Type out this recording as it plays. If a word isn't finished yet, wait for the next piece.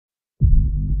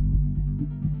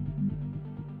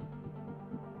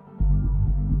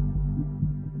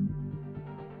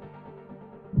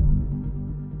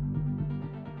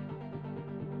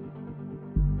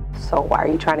So why are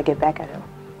you trying to get back at him?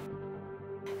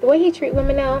 The way he treats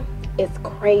women now is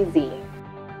crazy.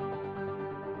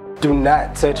 Do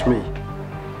not touch me.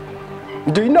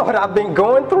 Do you know what I've been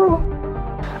going through?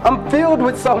 I'm filled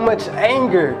with so much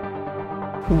anger.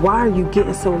 Why are you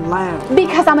getting so loud?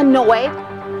 Because I'm annoyed.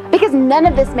 Because none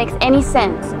of this makes any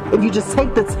sense. If you just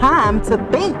take the time to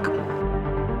think.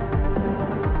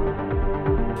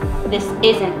 This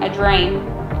isn't a dream.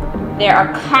 There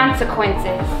are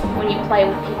consequences when you play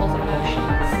with people's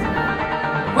emotions.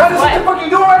 What the fuck you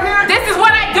doing right here? This is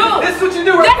what I do! This is what you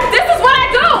do right here? This is what I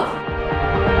do!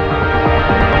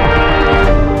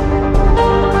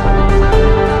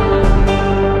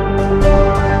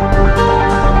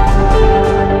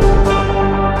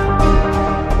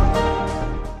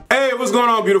 What's going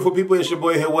on, beautiful people? It's your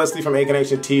boy here, Wesley from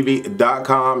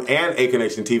Aconnectiontv.com and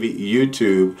Aconnectiontv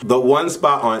YouTube, the one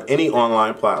spot on any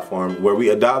online platform where we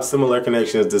adopt similar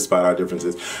connections despite our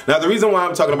differences. Now, the reason why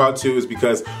I'm talking about two is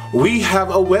because we have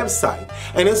a website,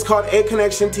 and it's called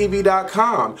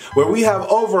Aconnectiontv.com, where we have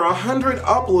over 100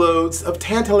 uploads of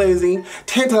tantalizing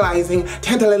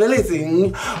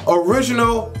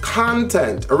original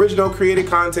content, original created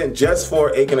content just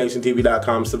for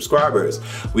Aconnectiontv.com subscribers.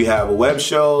 We have web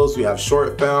shows, we have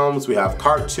short films, we have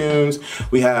cartoons,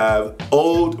 we have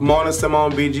old Mona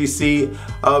Simone BGC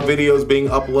videos being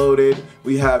uploaded,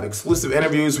 we have exclusive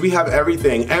interviews, we have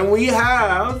everything, and we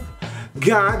have,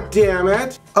 god damn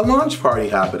it, a launch party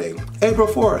happening April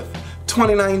 4th,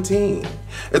 2019.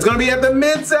 It's gonna be at the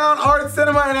Midtown Art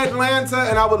Cinema in Atlanta,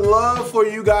 and I would love for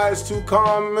you guys to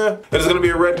come. It is gonna be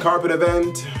a red carpet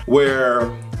event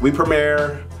where we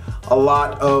premiere a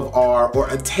lot of or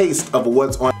a taste of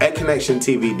what's on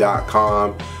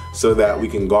Aconnectiontv.com so that we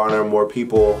can garner more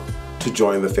people to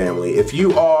join the family. If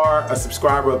you are a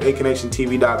subscriber of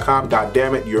Aconnectiontv.com, god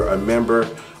damn it, you're a member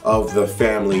of the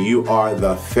family. You are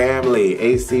the family,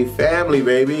 AC family,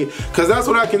 baby. Because that's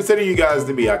what I consider you guys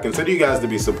to be. I consider you guys to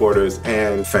be supporters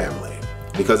and family.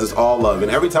 Because it's all love.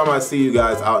 And every time I see you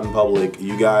guys out in public,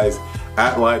 you guys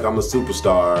act like I'm a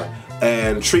superstar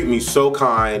and treat me so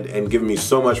kind and give me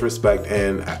so much respect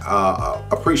and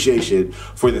appreciation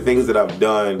for the things that I've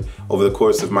done over the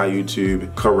course of my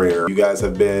YouTube career. You guys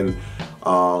have been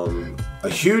a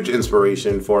huge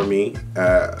inspiration for me.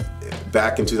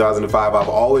 Back in 2005, I've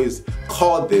always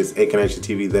called this A Connection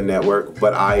TV the network,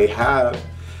 but I have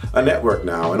a network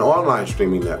now, an online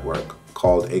streaming network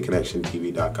called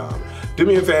Aconnectiontv.com. Do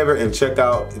me a favor and check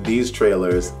out these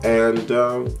trailers, and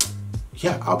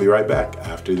yeah, I'll be right back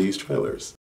after these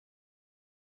trailers.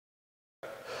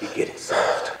 You get it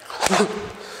soft.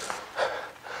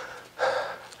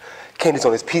 Candy's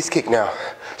on this peace kick now.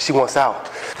 She wants out.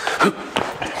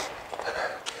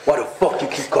 Why the fuck you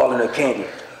keep calling her Candy?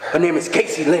 Her name is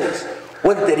Casey Lennox.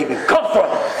 Where did that even come from?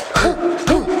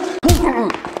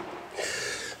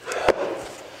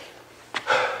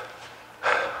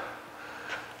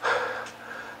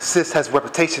 Sis has a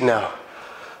reputation now.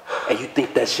 And you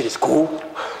think that shit is cool?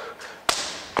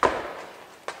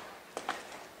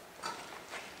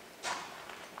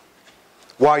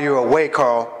 While you're away,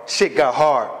 Carl, shit got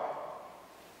hard.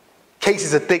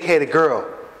 Casey's a thick-headed girl.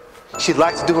 She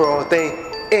likes to do her own thing,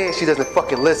 and she doesn't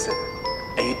fucking listen.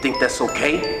 And you think that's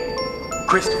okay?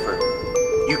 Christopher,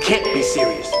 you can't be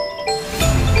serious.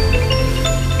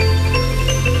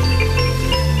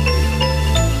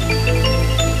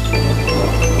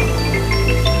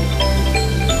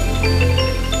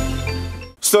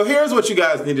 So here's what you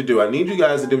guys need to do. I need you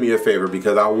guys to do me a favor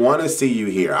because I want to see you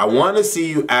here. I want to see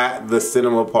you at the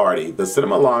cinema party, the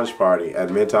cinema launch party at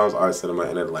Midtown's Art Cinema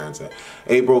in Atlanta,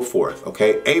 April 4th,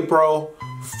 okay? April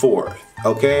 4th,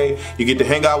 okay? You get to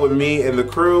hang out with me and the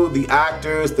crew, the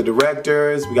actors, the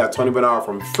directors. We got Tony Bernard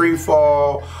from Free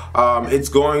Fall. It's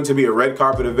going to be a red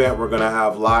carpet event. We're gonna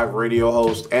have live radio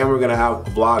hosts and we're gonna have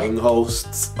vlogging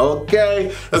hosts,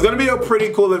 okay? It's gonna be a pretty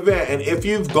cool event. And if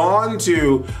you've gone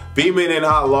to Beeman in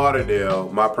Hot Lauderdale,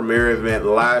 my premiere event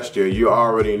last year, you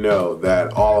already know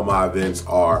that all of my events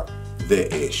are the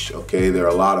ish, okay? They're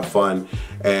a lot of fun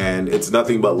and it's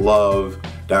nothing but love,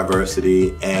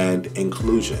 diversity, and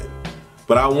inclusion.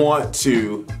 But I want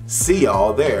to see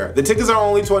y'all there. The tickets are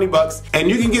only 20 bucks and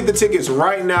you can get the tickets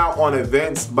right now on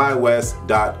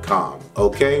eventsbywest.com,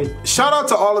 okay? Shout out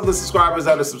to all of the subscribers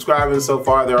that are subscribing so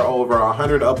far. There are over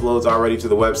 100 uploads already to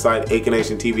the website,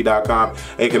 Aconnectiontv.com,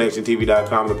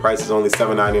 Aconnectiontv.com. The price is only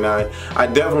 $7.99. I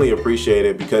definitely appreciate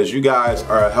it because you guys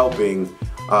are helping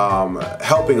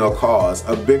helping a cause,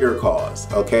 a bigger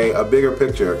cause, okay? A bigger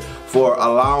picture for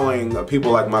allowing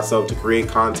people like myself to create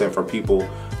content for people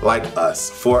like us,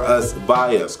 for us,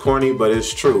 by us. Corny, but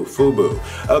it's true. FUBU.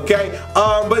 Okay?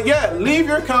 But yeah, leave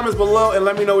your comments below and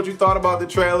let me know what you thought about the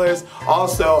trailers.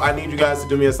 Also, I need you guys to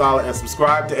do me a solid and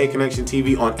subscribe to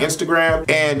Aconnectiontv on Instagram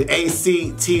and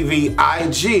ACTVIG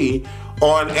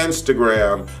on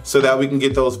Instagram so that we can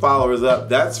get those followers up.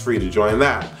 That's free to join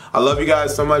that. I love you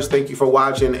guys so much. Thank you for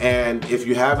watching. And if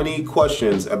you have any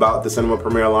questions about the cinema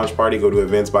premiere launch party, go to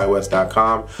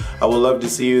eventsbywest.com. I would love to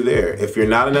see you there. If you're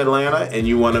not in Atlanta and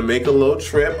you want to make a little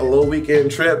trip, a little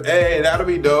weekend trip, hey, that'll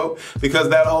be dope, because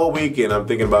that whole weekend I'm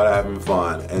thinking about having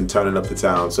fun and turning up the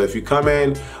town. So if you come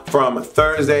in from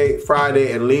Thursday,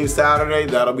 Friday, and leave Saturday,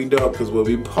 that'll be dope, because we'll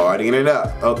be partying it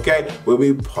up, okay? We'll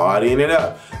be partying it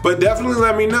up. But definitely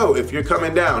let me know if you're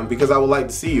coming down, because I would like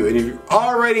to see you. And if you're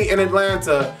already in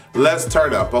Atlanta, let's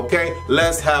turn up, okay?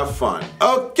 Let's have fun,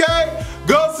 okay?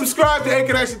 Go subscribe to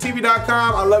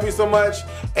Aconnectiontv.com. I love you so much,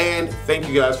 and thank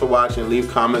you guys for watching. Leave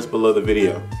comments below the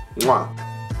video. Mwah.